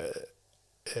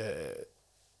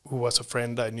was a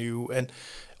friend I knew. And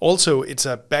also it's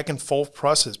a back and forth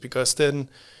process, because then,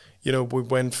 we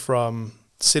went from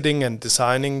sitting and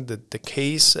designing the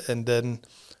case, and then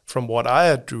from what I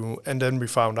had drew, and then we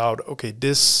found out, okay,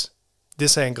 this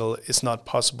angle is not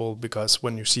possible, because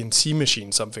when you CNC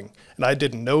machine something, and I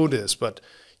didn't know this, but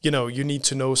you need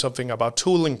to know something about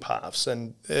tooling paths,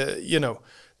 and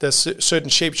there's certain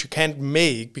shapes you can't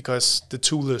make because the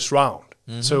tool is round.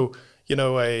 So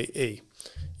a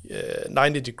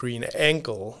 90-degree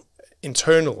angle,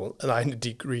 internal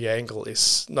 90-degree angle,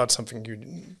 is not something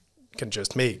you can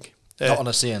just make. Not on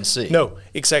a CNC. No,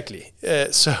 exactly.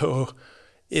 So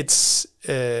it's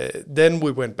then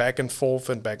we went back and forth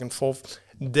and back and forth.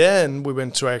 Then we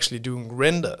went to actually doing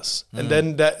renders, and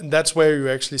then that's where you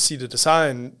actually see the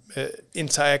design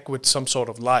interact with some sort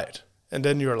of light. And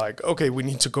then you're like, okay, we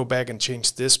need to go back and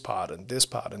change this part and this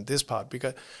part and this part,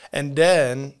 and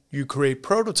then you create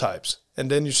prototypes, and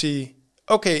then you see,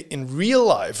 okay, in real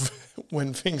life,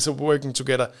 when things are working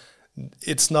together,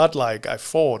 it's not like I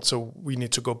thought, so we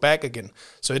need to go back again.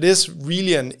 So it is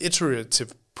really an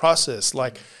iterative process.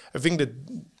 Like, I think that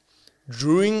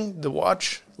drawing the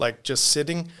watch, like just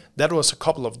sitting, that was a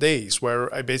couple of days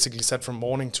where I basically sat from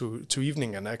morning to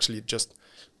evening, and actually just,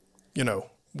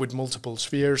 with multiple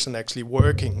spheres and actually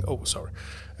working. Oh, sorry,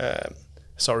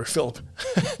 Phil.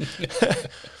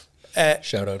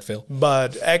 Shout out, Phil.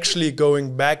 But actually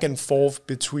going back and forth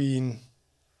between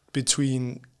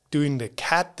doing the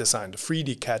CAD design, the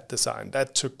 3D CAD design,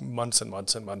 that took months and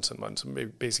months and months and months,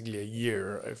 basically a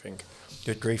year, I think.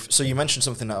 Good grief. So you mentioned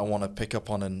something that I want to pick up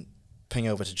on and ping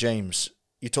over to James.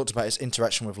 You talked about his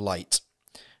interaction with light.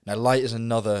 Now, light is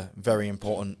another very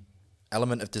important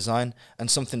element of design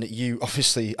and something that you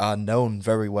obviously are known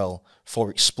very well for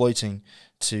exploiting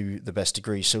to the best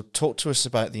degree. So talk to us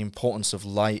about the importance of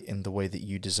light in the way that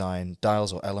you design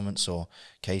dials or elements or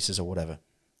cases or whatever.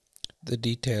 The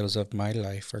details of my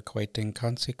life are quite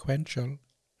inconsequential.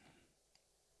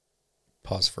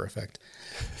 Pause for effect.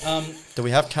 Do we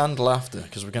have canned laughter?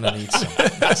 Because we're going to need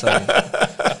some. So,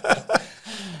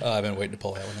 I've been waiting to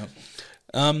pull that one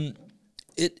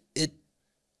out.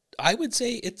 I would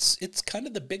say it's kind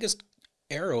of the biggest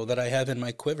arrow that I have in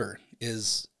my quiver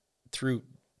is through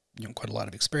quite a lot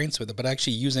of experience with it, but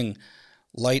actually using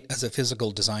light as a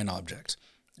physical design object.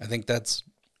 I think that's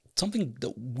something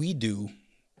that we do,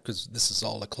 because this is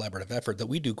all a collaborative effort, that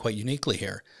we do quite uniquely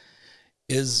here,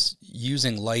 is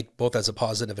using light both as a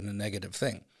positive and a negative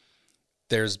thing.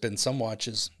 There's been some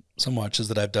watches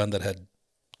that I've done that had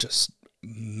just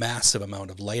massive amount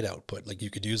of light output. Like you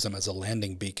could use them as a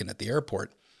landing beacon at the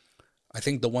airport. I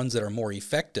think the ones that are more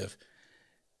effective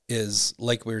is,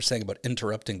 like we were saying about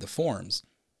interrupting the forms.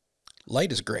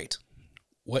 Light is great.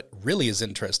 What really is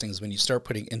interesting is when you start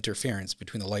putting interference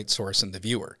between the light source and the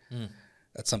viewer.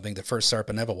 That's something the first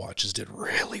Sarpaneva watches did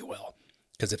really well.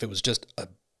 Because if it was just a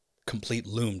complete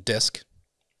lume disc,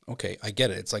 okay, I get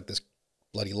it. It's like this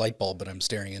bloody light bulb that I'm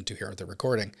staring into here at the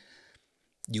recording.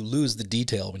 You lose the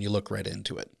detail when you look right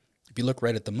into it. If you look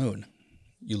right at the moon,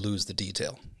 you lose the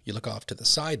detail. You look off to the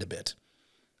side a bit,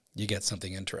 you get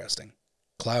something interesting.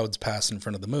 Clouds pass in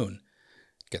front of the moon,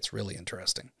 it gets really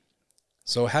interesting.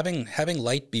 So having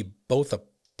light be both a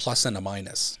plus and a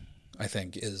minus, I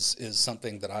think, is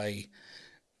something that I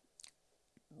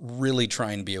really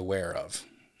try and be aware of.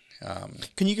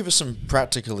 can you give us some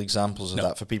practical examples of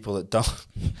that for people that don't?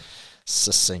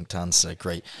 Succinct answer,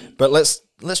 great. But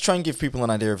let's try and give people an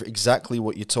idea of exactly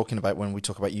what you're talking about when we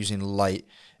talk about using light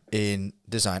in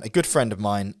design. A good friend of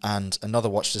mine and another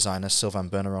watch designer, Sylvain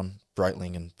Berneron,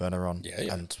 Breitling and Berneron,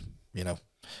 and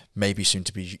maybe soon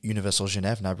to be Universal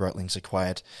Genève. Now Breitling's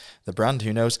acquired the brand.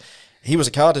 Who knows? He was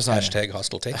a car designer. Hashtag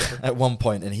hostile takeover. At one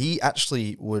point, and he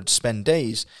actually would spend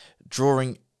days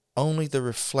drawing only the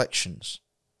reflections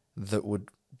that would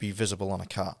be visible on a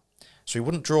car. So he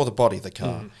wouldn't draw the body of the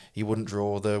car. He wouldn't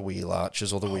draw the wheel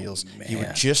arches or the wheels. Man. He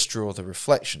would just draw the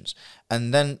reflections.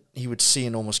 And then he would see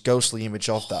an almost ghostly image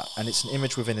of that. And it's an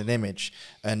image within an image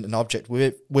and an object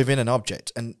within an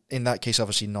object. And in that case,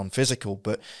 obviously non-physical,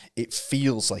 but it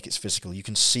feels like it's physical. You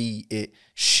can see it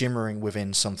shimmering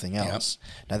within something else.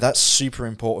 Now, that's super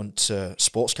important to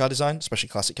sports car design, especially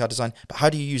classic car design. But how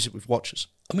do you use it with watches?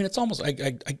 I mean, it's almost,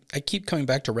 I keep coming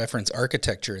back to reference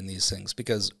architecture in these things,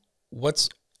 because what's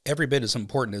every bit as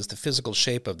important as the physical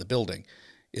shape of the building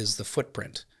is the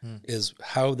footprint, is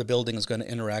how the building is going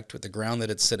to interact with the ground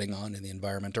that it's sitting on and the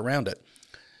environment around it.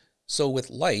 So with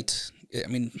light, I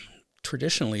mean,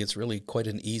 traditionally it's really quite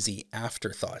an easy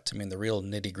afterthought. I mean, the real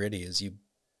nitty gritty is you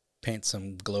paint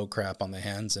some glow crap on the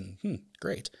hands and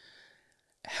great.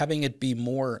 Having it be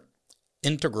more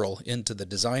integral into the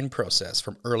design process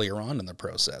from earlier on in the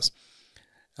process.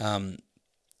 Can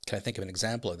I think of an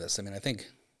example of this? I mean, I think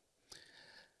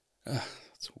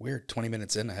it's weird. 20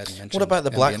 minutes in, I hadn't mentioned. What about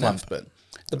the black lamp? But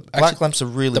black lamp's a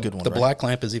really good one. The right? black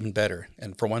lamp is even better.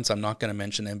 And for once, I'm not going to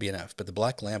mention MB&F, but the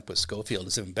black lamp with Schofield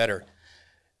is even better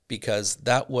because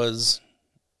that was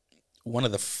one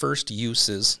of the first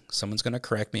uses. Someone's going to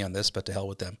correct me on this, but to hell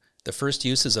with them. The first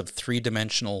uses of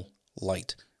three-dimensional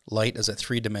light. Light as a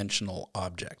three-dimensional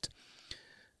object.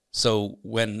 So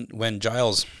when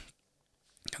Giles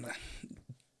kind of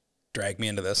dragged me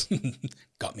into this,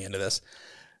 got me into this,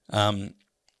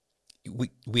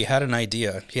 we had an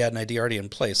idea. He had an idea already in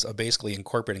place of basically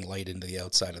incorporating light into the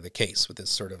outside of the case with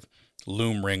this sort of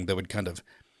loom ring that would kind of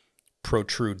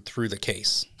protrude through the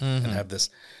case and have this,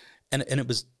 and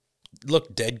it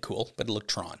looked dead cool, but it looked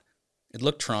Tron. It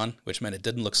looked Tron, which meant it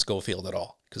didn't look Schofield at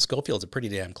all, because Schofield's a pretty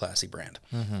damn classy brand,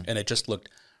 and it just looked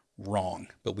wrong.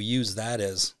 But we used that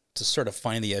as to sort of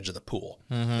find the edge of the pool,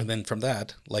 and then from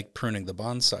that, like pruning the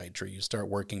bonsai tree, you start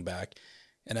working back.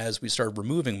 And as we started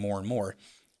removing more and more,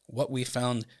 what we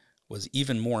found was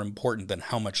even more important than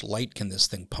how much light can this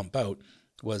thing pump out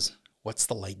was what's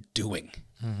the light doing?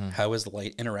 How is the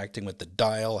light interacting with the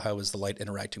dial? How is the light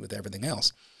interacting with everything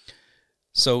else?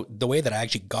 So the way that I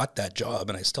actually got that job,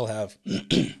 and I still have,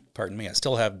 pardon me, I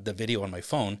still have the video on my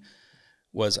phone,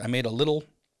 was I made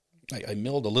I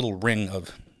milled a little ring of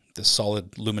this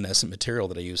solid luminescent material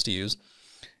that I used to use,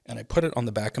 and I put it on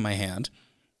the back of my hand.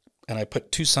 And I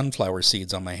put 2 sunflower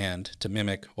seeds on my hand to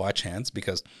mimic watch hands,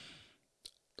 because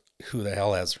who the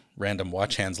hell has random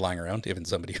watch hands lying around, even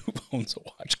somebody who owns a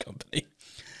watch company?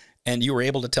 And you were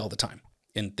able to tell the time,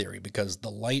 in theory, because the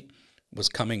light was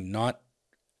coming not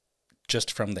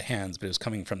just from the hands, but it was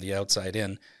coming from the outside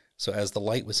in. So as the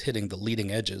light was hitting the leading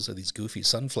edges of these goofy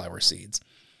sunflower seeds,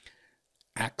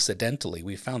 accidentally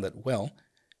we found that, well,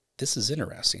 this is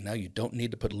interesting. Now you don't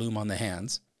need to put loom on the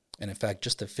hands. And in fact,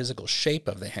 just the physical shape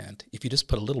of the hand, if you just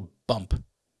put a little bump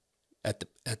at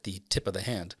the tip of the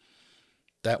hand,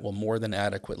 that will more than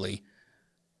adequately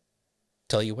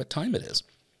tell you what time it is.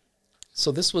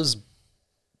 So this was,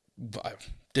 I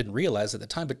didn't realize at the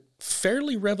time, but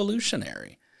fairly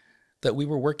revolutionary, that we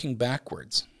were working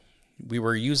backwards. We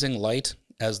were using light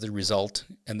as the result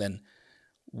and then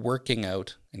working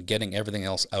out and getting everything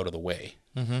else out of the way.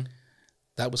 Mm-hmm.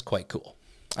 That was quite cool.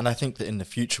 And I think that in the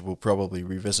future we'll probably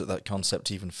revisit that concept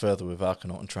even further with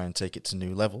Arcanaut and try and take it to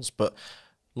new levels. But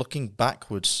looking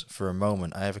backwards for a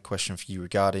moment, I have a question for you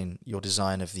regarding your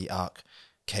design of the Arc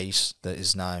case that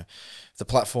is now the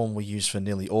platform we use for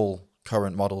nearly all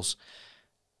current models.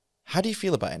 How do you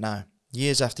feel about it now,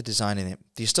 years after designing it?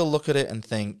 Do you still look at it and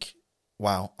think,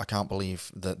 wow, I can't believe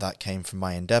that came from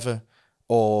my endeavor?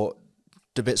 Or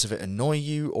do bits of it annoy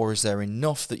you? Or is there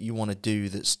enough that you want to do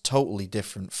that's totally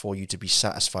different for you to be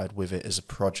satisfied with it as a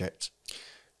project?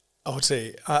 I would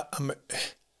say I'm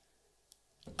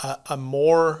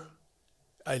more,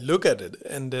 I look at it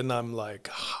and then I'm like,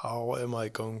 how am I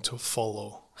going to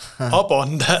follow up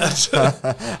on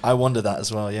that? I wonder that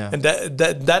as well, yeah. And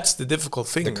that's the difficult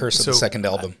thing. The curse of the second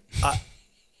album. I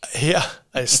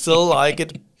still like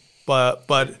it,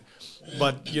 but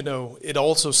you know, it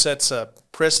also sets a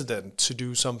precedent to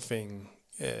do something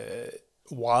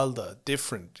wilder,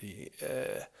 differently,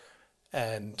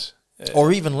 and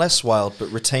or even less wild,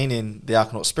 but retaining the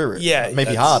Arcanaut spirit. Yeah,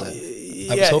 maybe harder.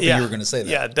 I was hoping you were going to say that.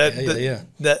 Yeah,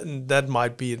 that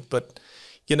might be it. But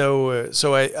you know,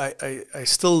 so I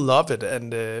still love it,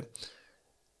 and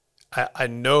I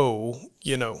know,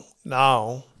 you know,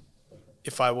 now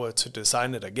if I were to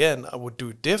design it again, I would do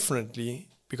it differently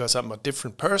because I'm a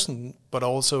different person, but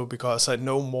also because I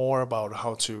know more about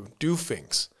how to do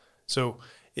things. So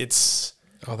it's.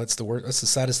 Oh, that's the worst. That's the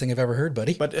saddest thing I've ever heard,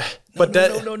 buddy.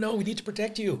 No. We need to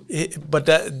protect you. But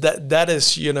that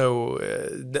is, you know,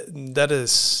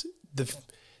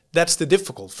 that's the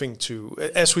difficult thing to.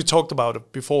 As we talked about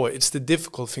it before, it's the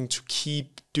difficult thing to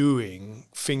keep doing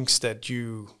things that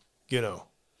you know,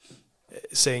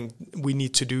 saying we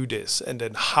need to do this, and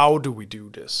then how do we do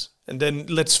this, and then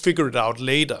let's figure it out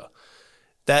later.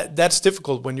 That's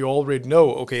difficult when you already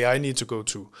know. Okay, I need to go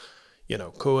to, you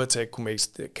know, Coatec who makes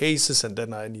the cases, and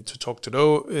then I need to talk to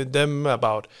them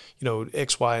about, you know,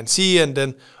 X, Y, and Z, and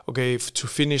then, okay, to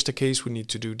finish the case, we need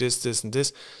to do this, this, and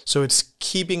this. So it's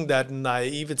keeping that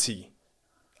naivety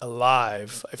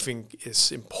alive, I think,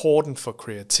 is important for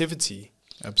creativity.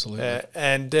 Absolutely.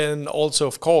 And then also,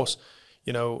 of course,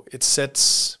 you know, it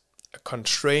sets a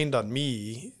constraint on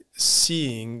me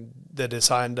seeing the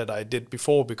design that I did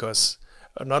before, because,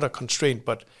 not a constraint,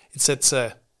 but it sets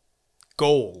a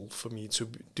goal for me to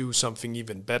do something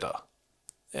even better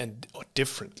or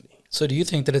differently. So do you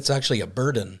think that it's actually a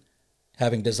burden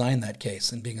having designed that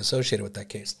case and being associated with that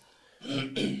case?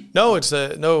 No, it's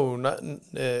I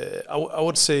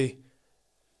would say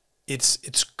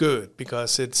it's good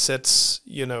because it sets,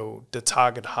 you know, the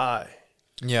target high.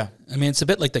 Yeah. I mean, it's a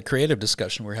bit like the creative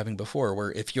discussion we were having before,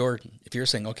 where if you're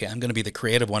saying, okay, I'm going to be the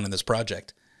creative one in this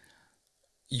project,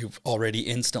 you've already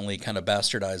instantly kind of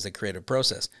bastardized the creative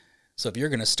process. So if you're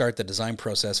going to start the design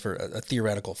process for a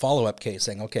theoretical follow-up case,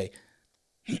 saying, okay,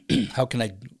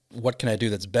 what can I do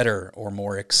that's better or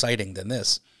more exciting than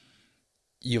this?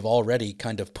 You've already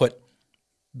kind of put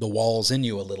the walls in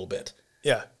you a little bit.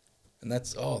 Yeah. And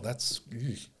that's.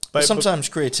 But sometimes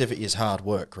creativity is hard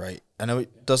work, right? I know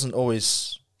it doesn't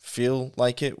always feel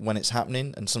like it when it's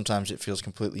happening, and sometimes it feels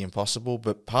completely impossible,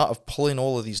 but part of pulling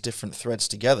all of these different threads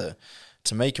together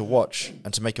to make a watch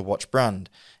and to make a watch brand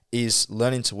is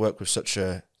learning to work with such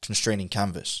a constraining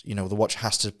canvas. You know, the watch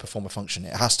has to perform a function.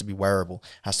 It has to be wearable,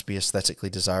 has to be aesthetically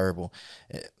desirable.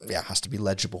 It has to be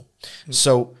legible. Mm-hmm.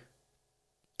 So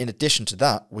in addition to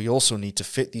that, we also need to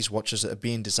fit these watches that are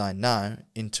being designed now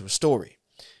into a story,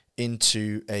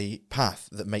 into a path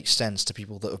that makes sense to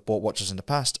people that have bought watches in the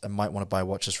past and might want to buy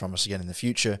watches from us again in the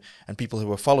future, and people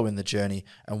who are following the journey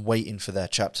and waiting for their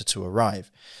chapter to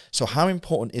arrive. So how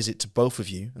important is it to both of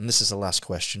you, and this is the last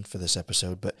question for this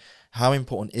episode, but how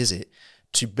important is it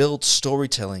to build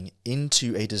storytelling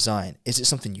into a design? Is it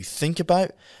something you think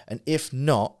about? And if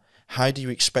not, how do you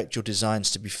expect your designs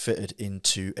to be fitted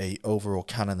into a overall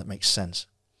canon that makes sense?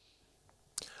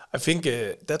 I think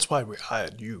that's why we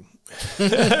hired you.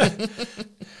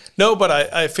 No, but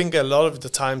I think a lot of the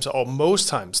times, or most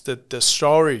times, that the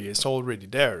story is already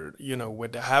there. You know,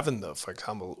 with the Havender, for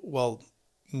example, well,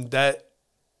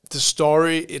 the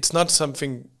story, it's not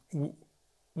something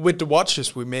with the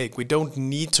watches we make. We don't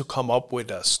need to come up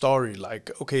with a story like,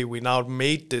 okay, we now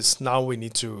made this. Now we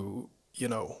need to,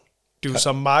 do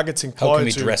some marketing. How can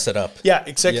we dress it up? Yeah,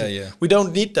 exactly. Yeah. We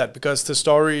don't need that because the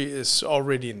story is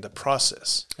already in the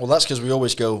process. Well, that's because we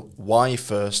always go why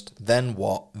first, then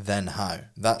what, then how.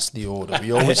 That's the order.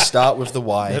 We always start with the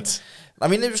why. I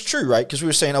mean, it was true, right? Because we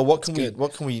were saying, what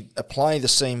can we apply the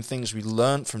same things we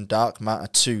learned from Dark Matter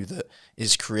to that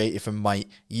is creative and might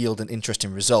yield an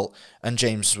interesting result? And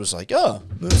James was like,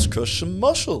 let's crush some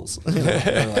muscles.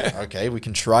 Like, okay, we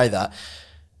can try that.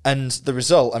 And the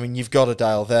result, I mean, you've got a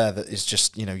dial there that is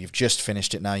just, you've just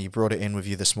finished it now. You brought it in with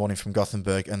you this morning from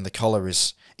Gothenburg, and the color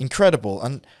is incredible.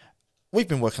 And we've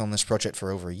been working on this project for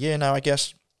over a year now, I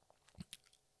guess.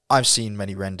 I've seen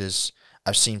many renders.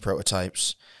 I've seen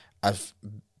prototypes. I've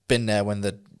been there when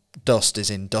the dust is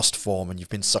in dust form and you've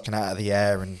been sucking out of the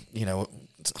air and,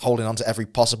 holding on to every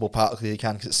possible particle you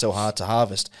can because it's so hard to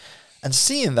harvest. And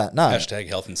seeing that now... Hashtag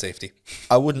health and safety.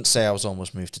 I wouldn't say I was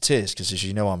almost moved to tears because, as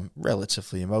you know, I'm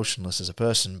relatively emotionless as a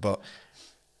person, but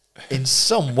in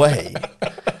some way,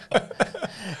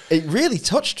 it really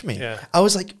touched me. Yeah. I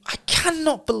was like, I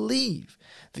cannot believe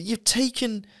that you've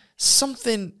taken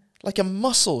something like a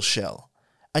mussel shell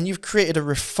and you've created a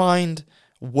refined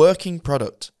working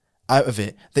product out of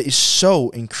it that is so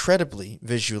incredibly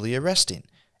visually arresting.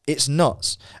 It's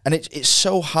nuts. And it's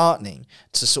so heartening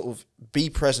to sort of be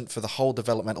present for the whole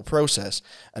developmental process.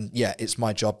 And yeah, it's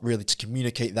my job really to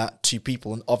communicate that to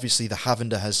people. And obviously the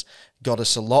Havender has got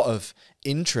us a lot of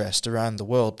interest around the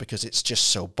world because it's just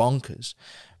so bonkers.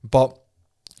 But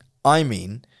I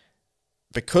mean,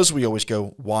 because we always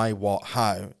go why, what,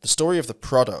 how, the story of the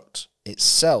product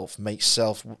itself makes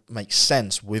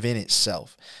sense within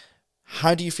itself.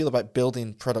 How do you feel about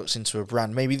building products into a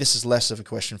brand? Maybe this is less of a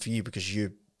question for you because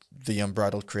you're the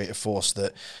unbridled creative force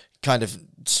that kind of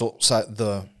sorts out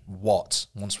the what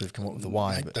once we've come up with the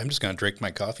why. I'm just going to drink my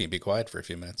coffee and be quiet for a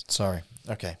few minutes. Sorry.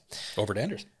 Okay. Over to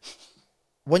Anders.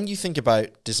 When you think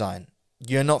about design,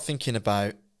 you're not thinking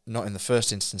about, not in the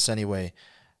first instance anyway,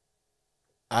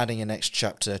 adding a next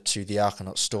chapter to the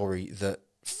Arcanaut story that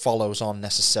follows on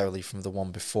necessarily from the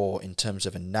one before in terms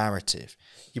of a narrative.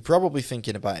 You're probably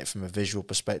thinking about it from a visual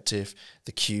perspective,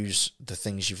 the cues, the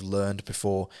things you've learned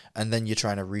before, and then you're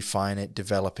trying to refine it,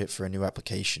 develop it for a new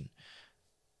application.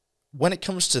 When it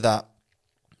comes to that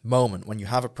moment, when you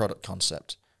have a product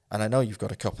concept, and I know you've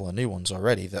got a couple of new ones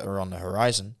already that are on the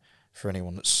horizon for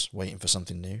anyone that's waiting for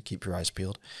something new, keep your eyes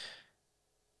peeled.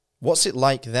 What's it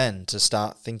like then to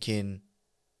start thinking,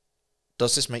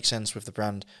 does this make sense with the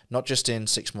brand, not just in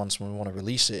 6 months when we want to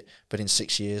release it, but in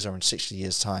 6 years or in 60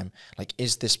 years' time? Like,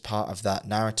 is this part of that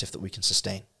narrative that we can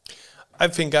sustain? I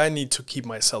think I need to keep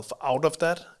myself out of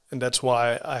that. And that's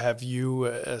why I have you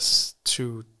as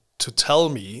to tell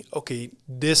me, okay,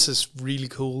 this is really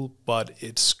cool, but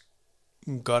it's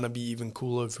gonna be even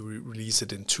cooler if we release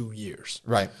it in 2 years.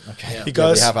 Right. Okay. Yeah.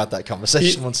 Because we have had that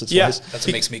conversation once or twice. Yeah, That's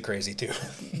what makes me crazy too.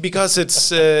 Because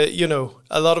it's a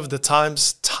lot of the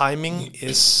times timing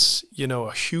is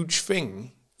a huge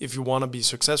thing if you want to be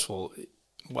successful.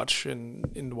 In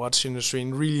the watch industry,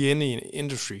 in really any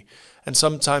industry, and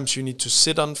sometimes you need to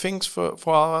sit on things for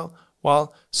a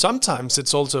while. Sometimes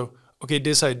it's also, okay,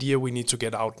 this idea we need to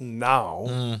get out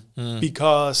now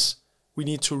because we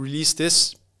need to release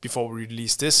this before we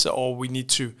release this, or we need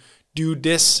to do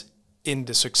this in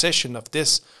the succession of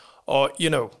this, or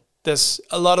there's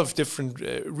a lot of different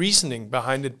reasoning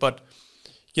behind it. But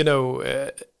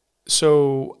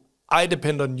so I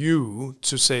depend on you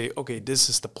to say, okay, this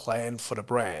is the plan for the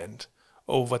brand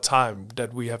over time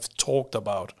that we have talked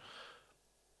about.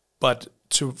 But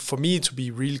for me to be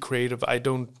real creative, I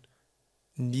don't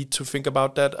need to think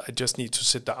about that. I just need to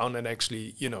sit down and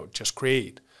actually, just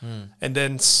create. And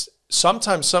then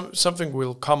sometimes something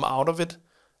will come out of it,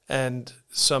 and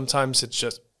sometimes it's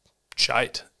just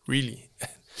shite, really.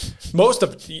 Most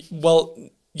of it,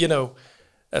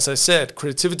 as I said,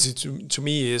 creativity to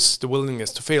me is the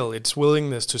willingness to fail. It's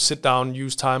willingness to sit down,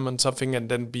 use time on something, and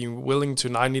then being willing to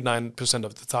 99%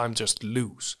 of the time just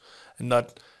lose. And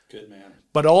not good, man.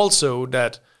 But also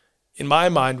that, in my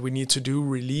mind, we need to do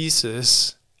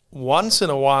releases once in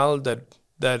a while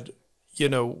that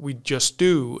we just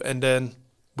do, and then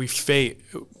we fail.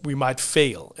 We might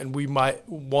fail, and we might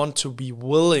want to be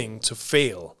willing to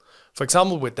fail. For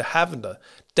example, with the Havender,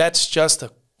 that's just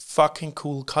a fucking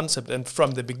cool concept. And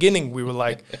from the beginning, we were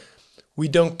like, we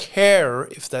don't care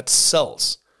if that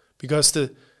sells, because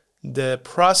the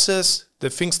process, the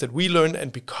things that we learn,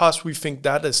 and because we think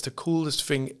that is the coolest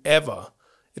thing ever,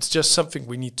 it's just something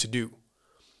we need to do.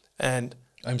 And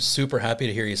I'm super happy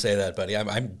to hear you say that, buddy.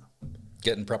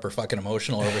 getting proper fucking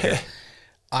emotional over here.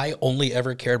 I only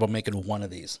ever cared about making one of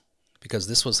these because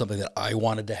this was something that I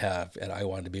wanted to have and I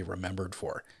wanted to be remembered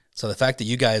for. So the fact that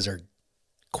you guys are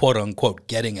quote unquote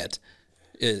getting it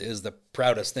is the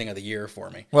proudest thing of the year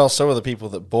for me. Well, so are the people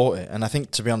that bought it. And I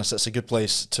think, to be honest, that's a good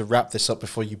place to wrap this up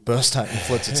before you burst out in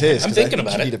floods of tears. I'm thinking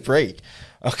about you it. Need a break.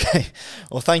 Okay.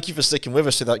 Well, thank you for sticking with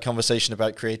us through that conversation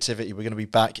about creativity. We're going to be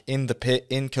back in the pit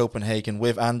in Copenhagen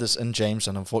with Anders and James,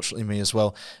 and unfortunately me as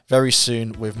well, very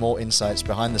soon with more insights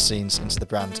behind the scenes into the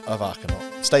brand of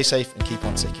Arcanaut. Stay safe and keep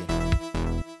on ticking.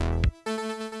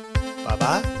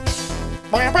 Bye-bye.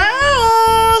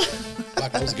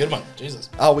 Fuck, that was a good one. Jesus.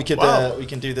 Oh, we can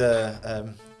do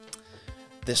the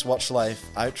This Watch Life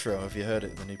outro. Have you heard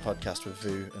it? The new podcast with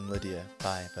Vu and Lydia.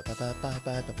 Bye. Bye. Bye. Bye. Bye.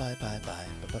 Bye. Bye. Bye. Bye.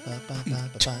 Bye. Bye. Bye.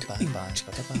 Bye.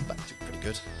 Bye. Bye. Pretty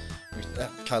good.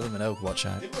 Kylie Minogue, watch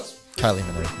out. Kylie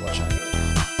Minogue, watch out.